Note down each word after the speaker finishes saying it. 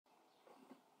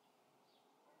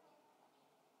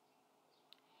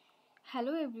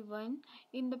Hello everyone.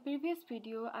 In the previous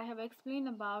video I have explained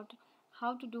about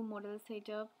how to do model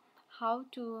setup, how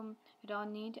to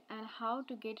run it and how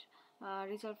to get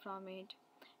result from it.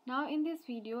 Now in this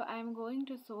video I am going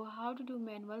to show how to do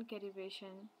manual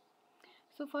calibration.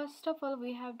 So first of all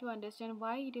we have to understand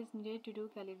why it is needed to do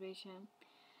calibration.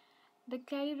 The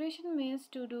calibration means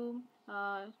to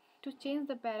change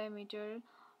the parameter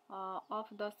of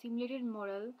the simulated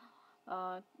model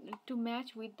uh, to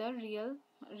match with the real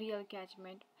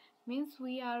catchment. Means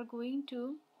we are going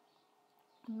to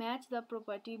match the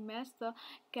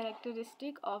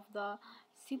characteristic of the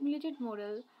simulated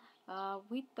model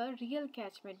with the real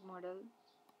catchment model.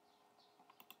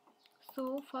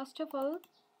 So first of all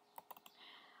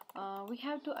we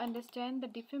have to understand the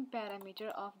different parameter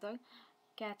of the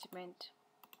catchment.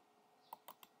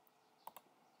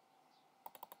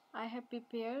 I have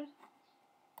prepared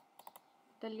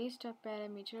the list of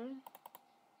parameters.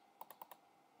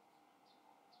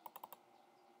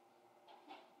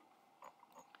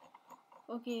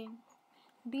 Okay,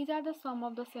 these are the sum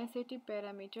of the sensitive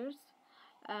parameters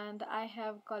and I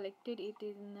have collected it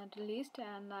in a list,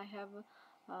 and I have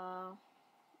uh,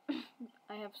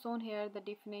 I have shown here the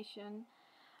definition,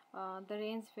 the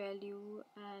range value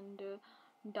and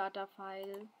data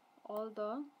file, all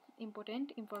the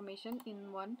important information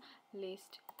in one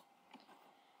list.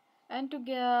 And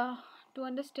to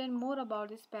understand more about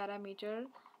this parameter,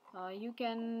 you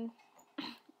can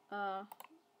uh,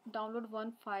 download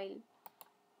one file.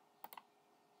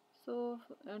 So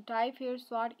type here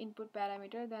SWAT input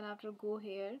parameter, then after go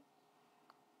here,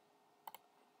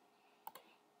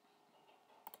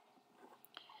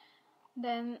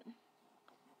 then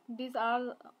these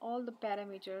are all the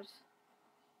parameters.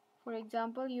 For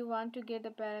example, you want to get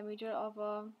the parameter of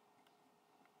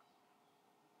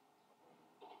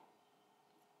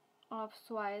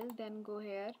soil, then go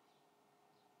here.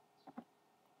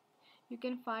 You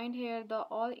can find here the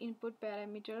all input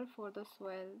parameter for the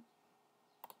soil.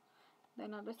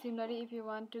 Then after, similarly, if you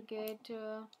want to get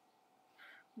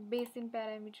basin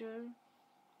parameter,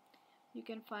 you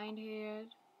can find here.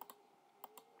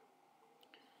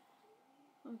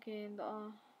 Okay,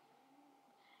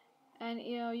 and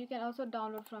you can also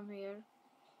download from here.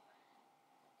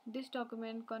 This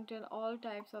document contains all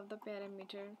types of the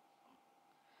parameter.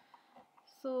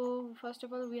 So first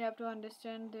of all we have to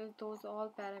understand those all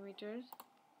parameters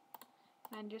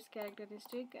and its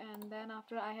characteristic, and then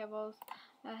after I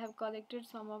have collected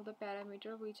some of the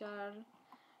parameter which are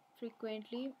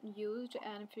frequently used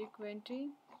and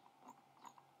frequently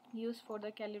used for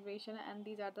the calibration, and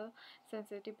these are the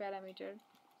sensitive parameter.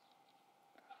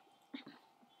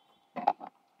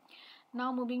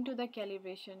 Now moving to the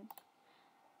calibration.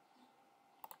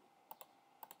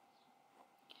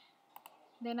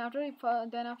 Then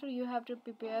after you have to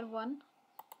prepare one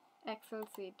Excel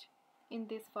sheet in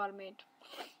this format.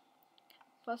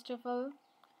 First of all,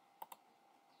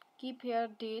 keep here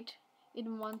date in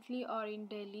monthly or in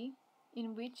daily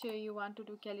in which you want to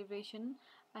do calibration.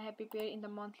 I have prepared in the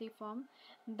monthly form.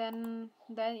 Then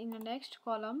in the next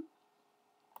column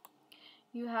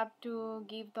you have to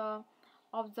give the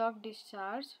observed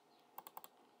discharge,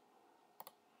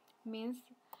 means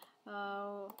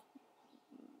uh,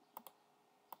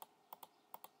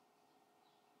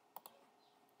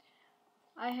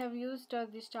 I have used the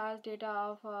discharge data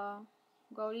of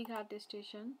Gauri Ghat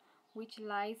station, which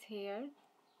lies here,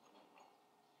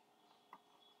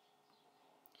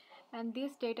 and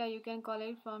this data you can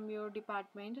collect from your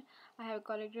department. I have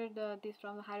collected this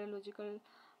from the hydrological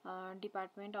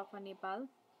department of Nepal.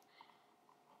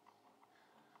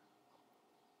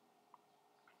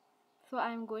 So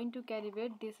I am going to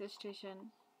calibrate this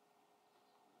station.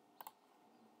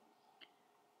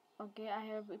 Okay, I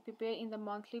have prepared in the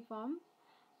monthly form.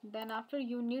 Then after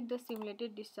you need the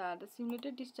simulated discharge. The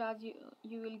simulated discharge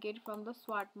you will get from the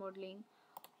SWAT modeling.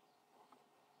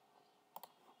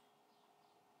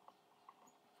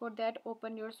 For that,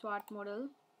 open your SWAT model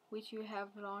which you have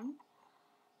run,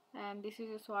 and this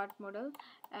is a SWAT model.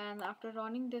 And after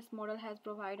running, this model has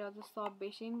provided us the sub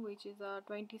basin, which is a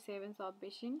 27 sub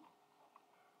basin,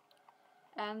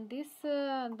 and this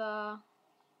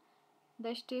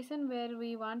the station where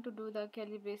we want to do the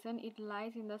calibration, it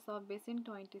lies in the sub basin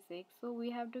 26. So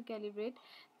we have to calibrate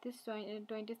this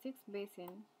 26 basin.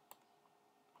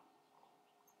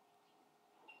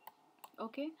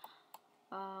 Okay,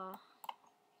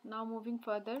 now moving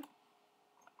further.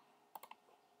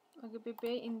 Okay,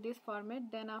 prepare in this format.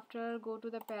 Then after, go to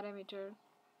the parameter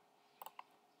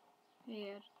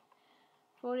here.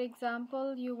 For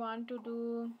example, you want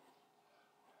to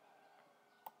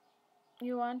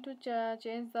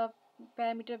change the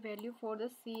parameter value for the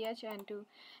CH and 2.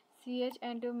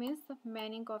 CHN2 means the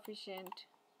Manning coefficient,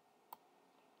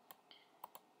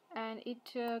 and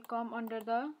it come under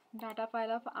the data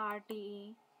file of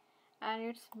RTE, and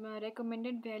its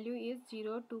recommended value is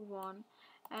 0 to 1,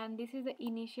 and this is the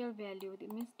initial value,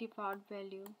 it means default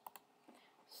value.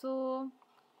 So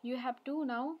you have to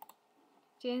now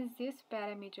change this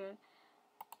parameter.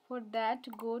 For that,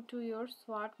 go to your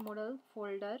SWAT model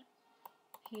folder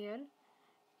here,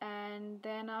 and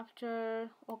then after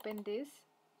open this.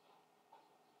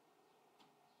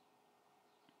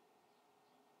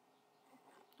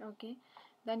 Okay,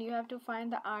 then you have to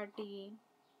find the RTE.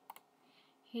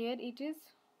 Here it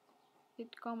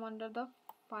come under the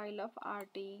file of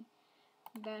RTE.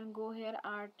 Then go here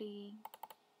RTE.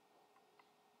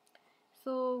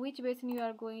 So which basin you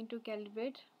are going to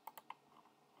calibrate?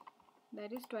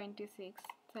 That is 26.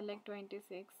 Select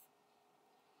 26.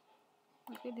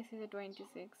 Okay, this is a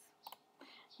 26.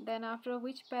 Then after,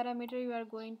 which parameter you are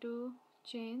going to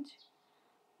change?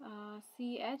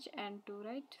 CHN2,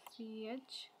 right?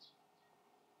 CH.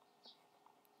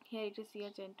 Here it is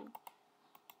CHN2.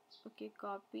 Okay,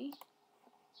 copy,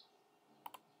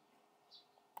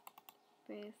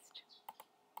 paste.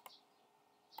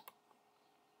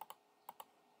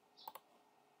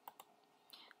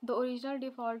 The original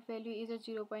default value is a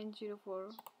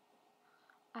 0.04.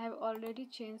 I have already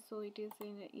changed, so it is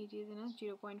in a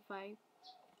 0.5.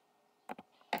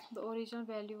 The original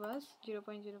value was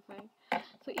 0.05.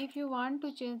 So if you want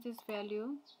to change this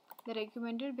value, the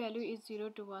recommended value is 0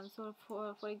 to 1. So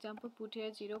for example, put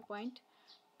here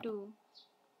 0.2.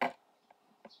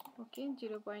 Okay,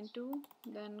 0.2.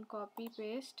 Then copy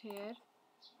paste here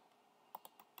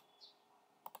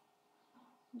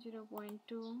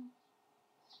 0.2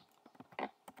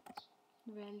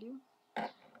 value,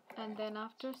 and then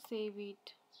after save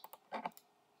it.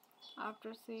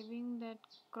 After saving that,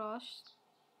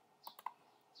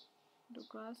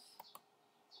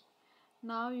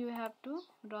 now you have to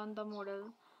run the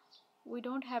model. We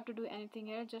don't have to do anything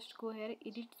here, just go here,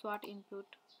 edit SWAT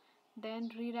input, then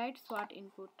rewrite SWAT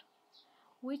input.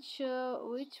 Which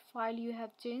file you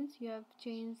have changed? You have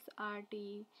changed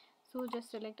RT, so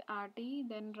just select RT,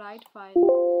 then write file.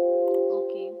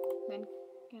 Okay, then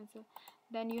cancel.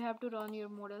 Then you have to run your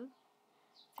model.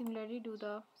 Similarly, do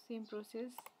the same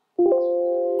process.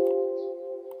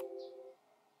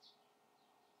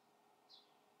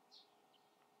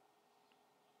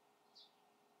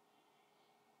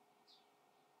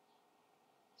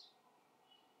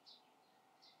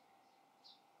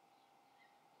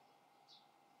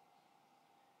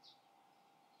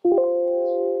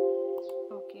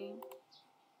 Okay,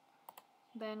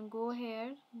 then go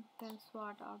here, then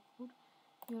SWAT output,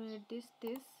 you need this,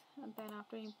 and then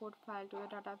after import file to the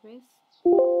database.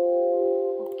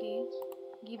 Okay,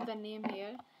 give the name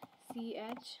here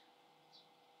CHN2.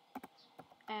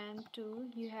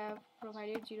 You have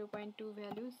provided 0.2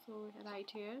 value, so right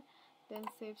here, then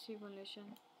save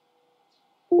simulation.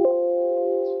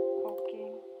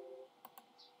 Okay,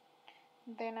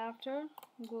 then after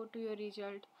go to your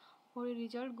result. For your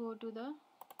result, go to the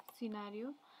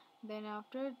scenario, then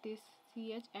after this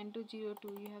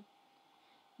CHN202 you have,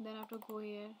 then after go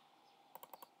here,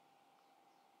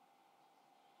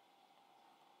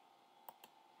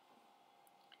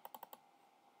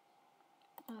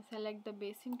 select the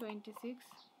basin 26,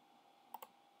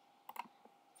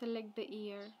 select the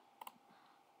year.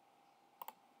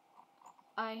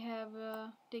 I have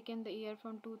taken the year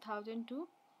from 2000 to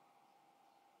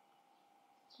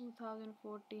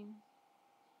 2014,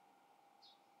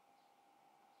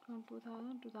 from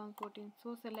 2000 to 2014.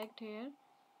 So select here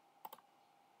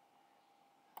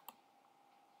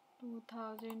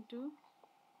 2000 to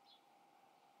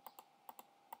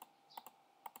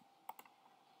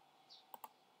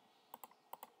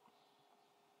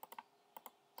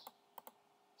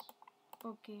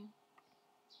okay.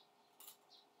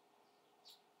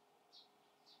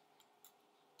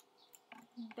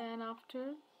 Then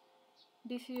after,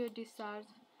 this is your discharge,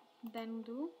 then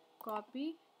do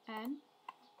copy and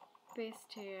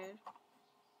paste here.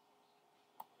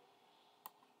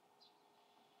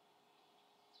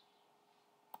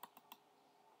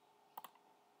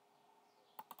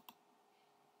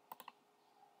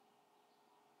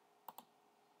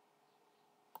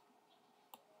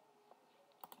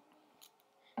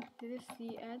 This is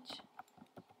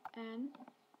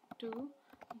CHN2,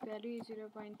 value is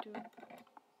 0.2.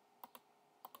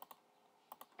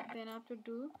 Then after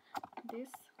do this,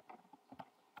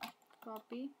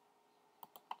 copy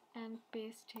and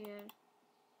paste here.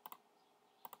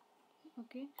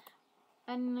 Okay,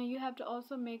 and you have to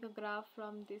also make a graph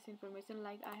from this information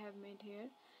like I have made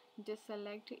here. just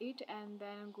select it and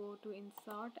then go to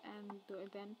insert and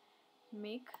then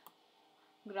make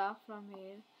graph from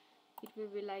here. It will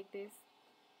be like this.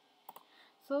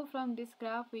 So from this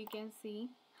graph we can see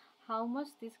how much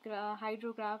this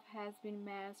hydrograph has been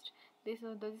matched. This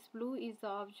blue is the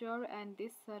observed and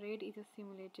this red is a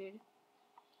simulated.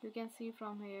 You can see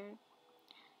from here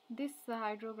this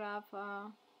hydrograph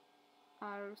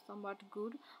are somewhat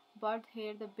good, but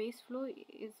here the base flow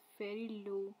is very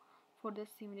low for the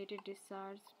simulated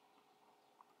discharge.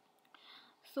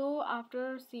 So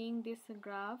after seeing this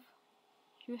graph,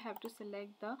 you have to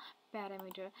select the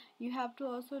parameter. You have to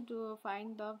also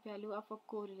find the value of a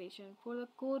correlation. For the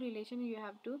correlation you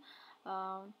have to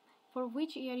for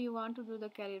which year you want to do the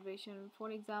calibration.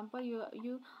 For example,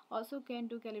 you also can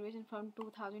do calibration from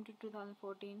 2000 to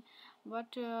 2014,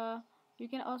 but you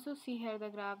can also see here the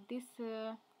graph. This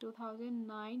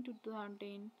 2009 to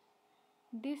 2010,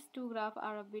 these two graphs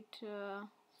are a bit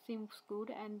seems good,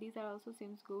 and these are also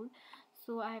seems good.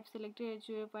 So I have selected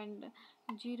 0.0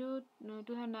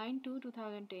 2009 to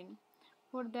 2010.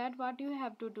 For that, what you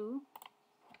have to do,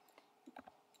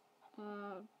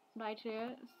 right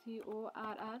here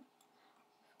CORR,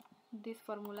 this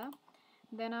formula.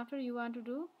 Then after you want to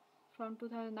do from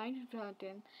 2009 to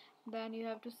 2010, then you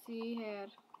have to see here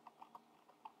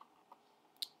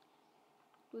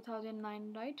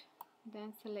 2009, right?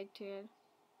 Then select here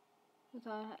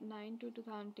 2009 to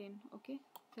 2010. Okay,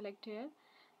 select here.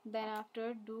 Then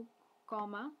after do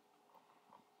comma,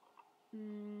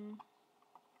 then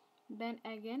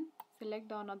again select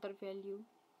the another value.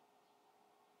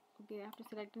 Okay, after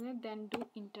selecting it, then do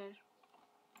enter.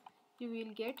 You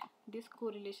will get this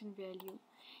correlation value.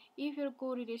 If your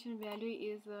correlation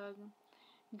value is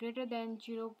greater than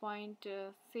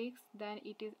 0.6, then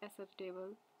it is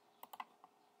acceptable.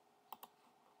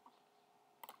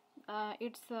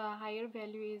 Its higher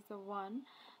value is 1.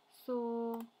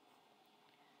 So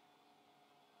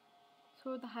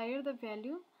the higher the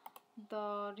value,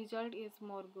 the result is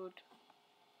more good.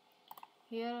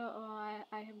 Here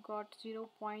I have got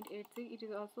 0.86. It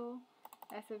is also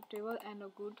acceptable and a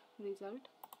good result.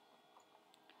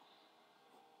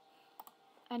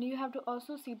 And you have to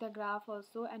also see the graph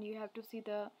also, and you have to see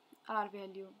the R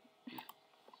value.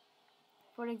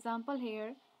 For example,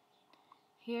 here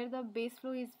the base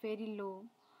flow is very low,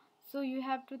 so you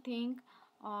have to think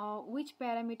which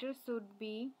parameters should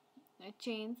be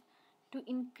changed to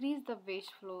increase the base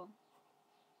flow.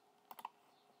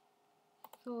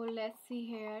 So let's see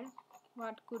here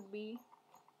what could be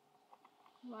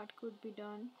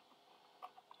done.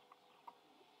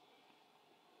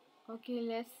 Okay,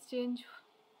 let's change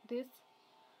this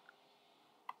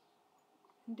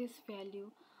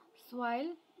value.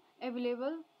 Soil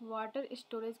available water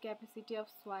storage capacity of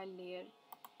soil layer.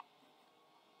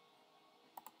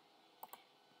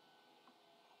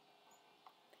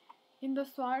 In the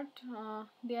SWAT,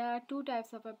 there are two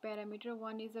types of a parameter.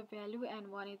 One is a value and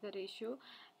one is a ratio,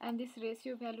 and this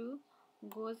ratio value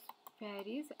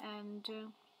varies. And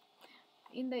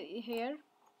in the here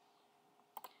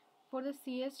for the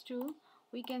CS2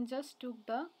 we can just took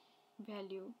the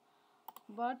value,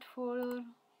 but for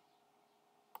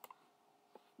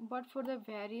the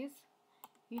varies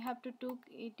you have to took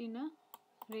it in a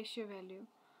ratio value.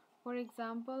 For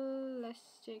example, let's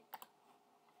check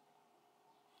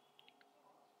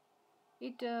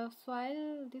it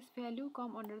soil, this value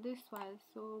come under this soil,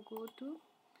 so go to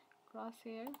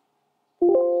crosshair,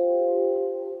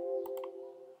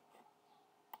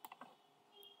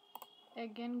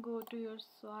 again go to your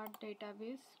SWAT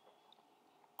database.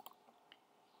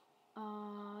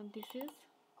 This is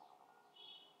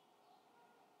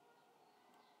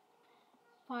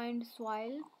find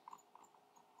soil.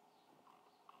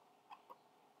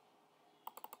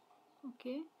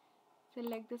 Okay,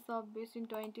 select the sub base in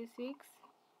 26.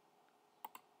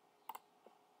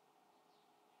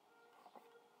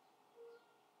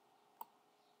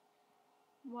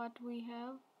 What we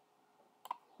have,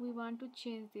 we want to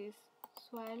change this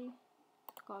soil,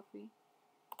 copy,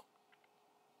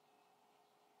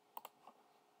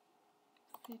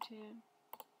 set here.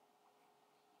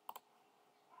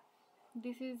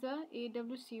 This is the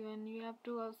AWC1. You have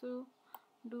to also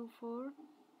do for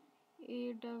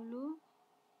AW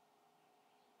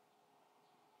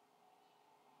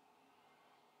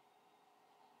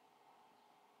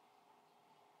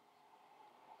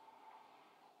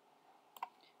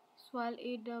soil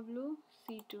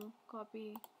AWC2,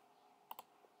 copy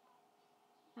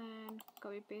and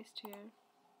copy paste here.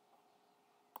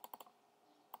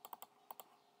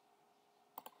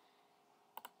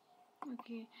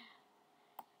 Okay,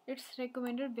 its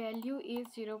recommended value is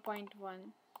 0.1.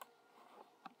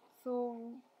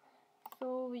 So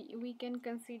we can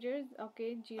consider,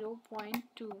 okay,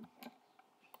 0.2.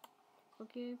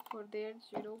 Okay, for there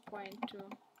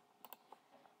 0.2,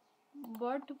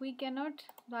 but we cannot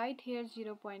write here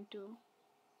 0.2.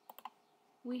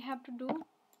 We have to do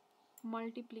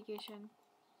multiplication.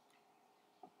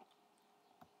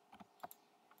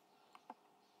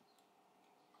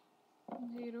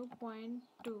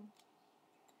 0.2.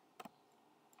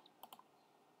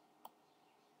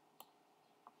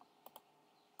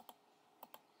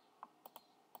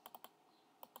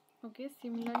 Okay,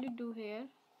 similarly do here,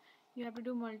 you have to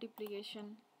do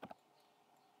multiplication.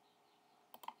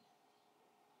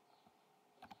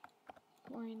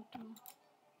 0.2.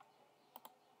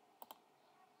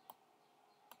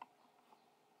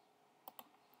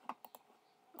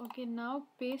 Okay, now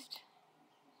paste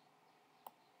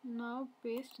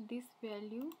this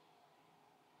value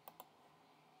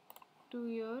to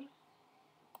your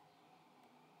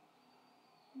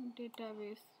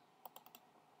database.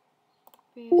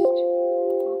 Paste.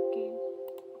 Okay,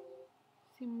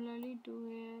 similarly do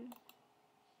here,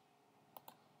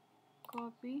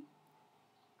 copy,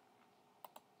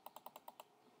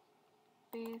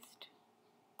 paste.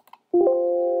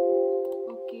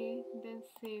 Okay, then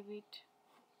save it.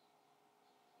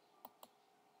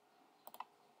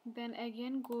 Then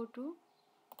again go to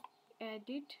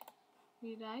edit,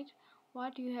 rewrite.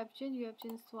 What you have changed? You have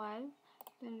changed file,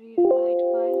 then rewrite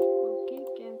file. Okay,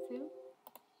 cancel,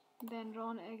 then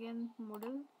run again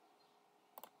model.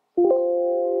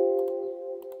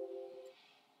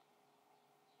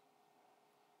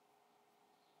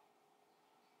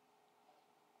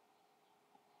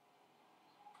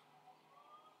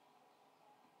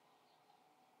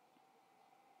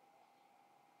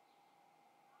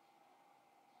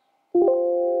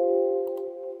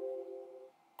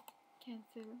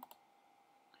 Cancel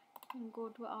and go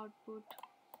to output.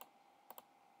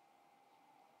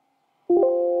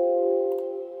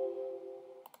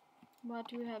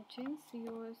 What you have changed?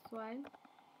 COS file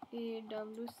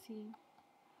AWC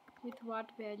with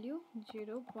what value?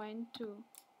 0.2.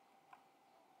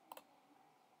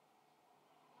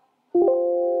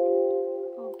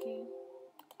 Okay,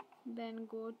 then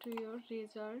go to your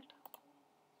result,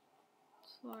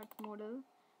 SWAT model,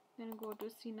 then go to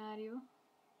scenario,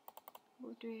 go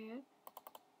to here,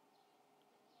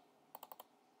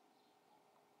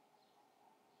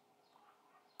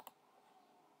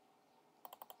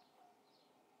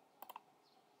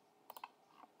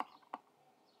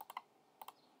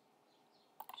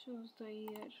 choose the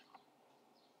year.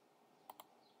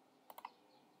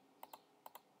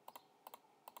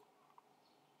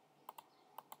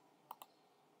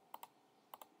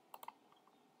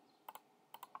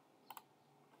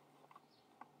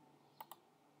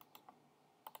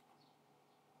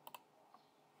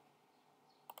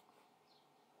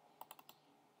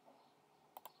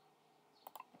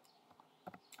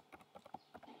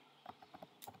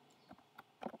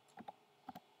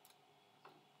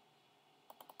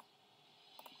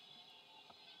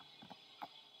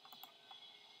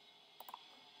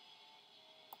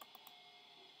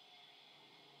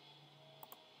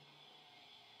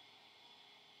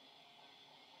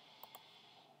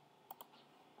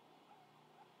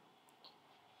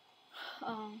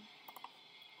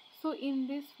 So in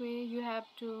this way you have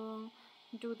to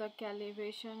do the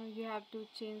calibration, you have to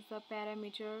change the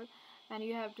parameter, and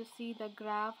you have to see the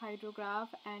graph, hydrograph,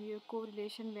 and your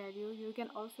correlation value. You can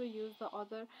also use the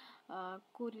other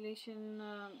correlation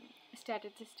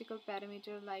statistical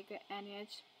parameter like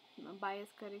NH, bias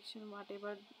correction,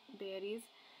 whatever there is.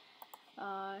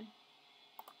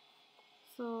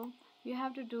 So you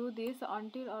have to do this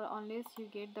until or unless you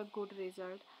get the good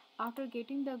result. After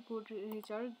getting the good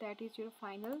result, that is your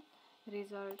final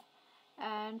result,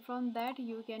 and from that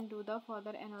you can do the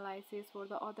further analysis for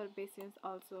the other basins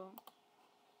also.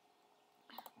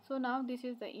 So now this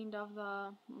is the end of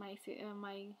my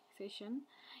session.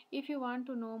 If you want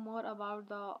to know more about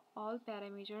the all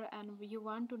parameter and you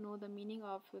want to know the meaning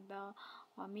of the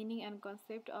meaning and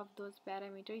concept of those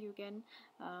parameter, you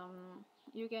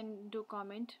can do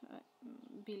comment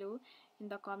below in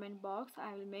the comment box.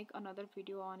 I will make another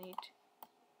video on it.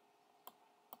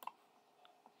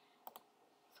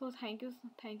 So thank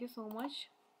you so much.